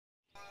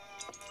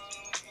Oh,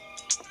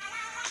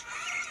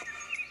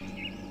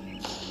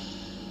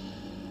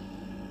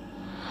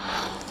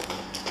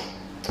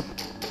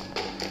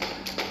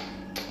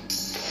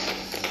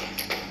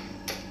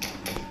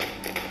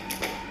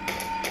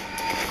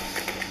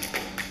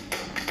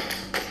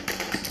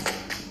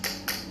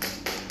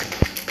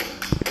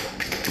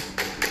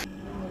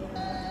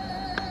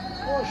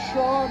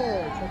 short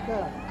it. Check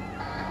that.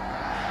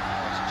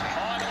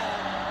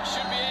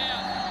 Should be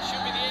out.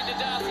 Should be the end of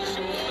day for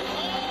sure.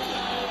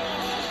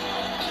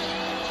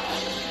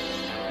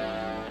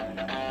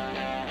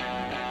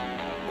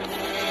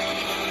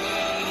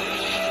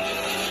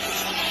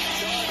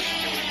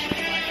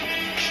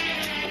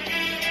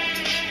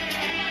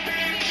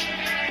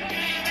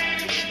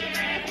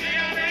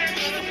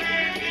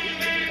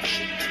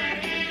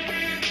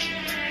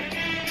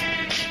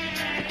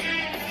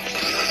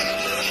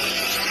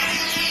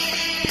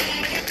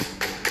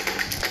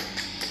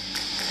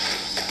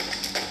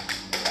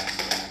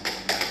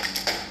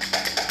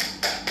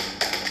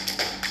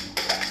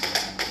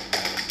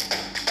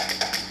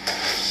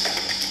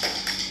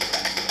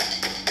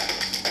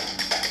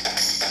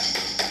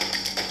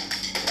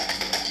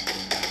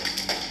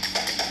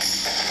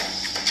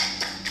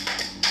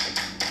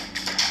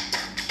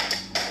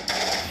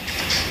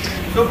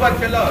 Super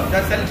fellow, the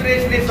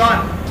celebration is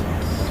on.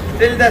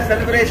 Still the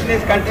celebration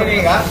is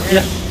continuing, huh?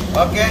 Yeah.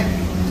 Okay.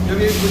 तो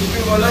भी कुछ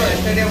भी बोलो,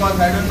 yesterday was I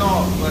don't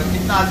know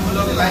कितना आदमी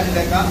लोग match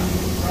देखा,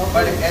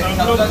 but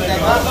सब लोग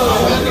देखा.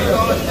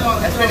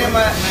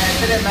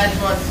 Yesterday match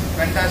was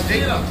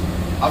fantastic.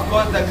 Of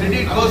course, the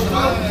credit goes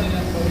to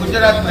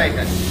Gujarat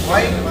Titans.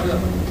 Why?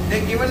 They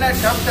given a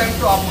tough time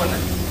to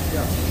opponent.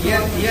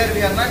 Here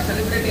we are not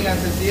celebrating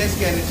as a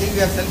CSK anything.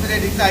 We are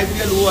celebrating the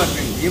IPL who are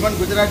winning. Even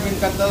Gujarat win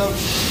karta,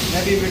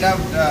 maybe we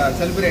have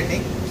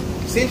celebrating.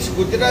 Since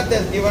Gujarat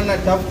has given a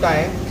tough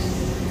time,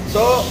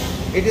 so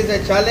it is a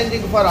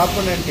challenging for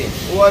opponent team,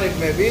 whoever it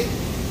may be.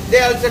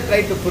 They also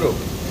try to prove,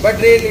 but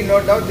really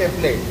no doubt they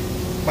played.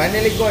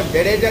 Finally, कौन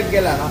जडेजा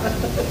खेला ना,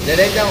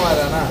 जडेजा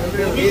मारा ना.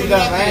 He is the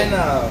man.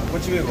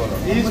 कुछ भी बोलो.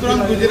 He is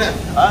from Gujarat.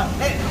 हाँ,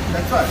 नहीं,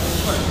 that's what.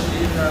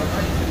 He is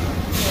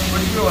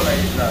कुछ भी बोला.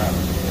 He is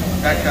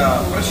that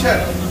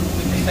pressure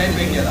is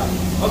typing here.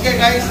 Okay,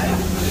 guys,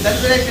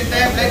 celebration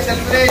time. Let's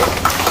celebrate.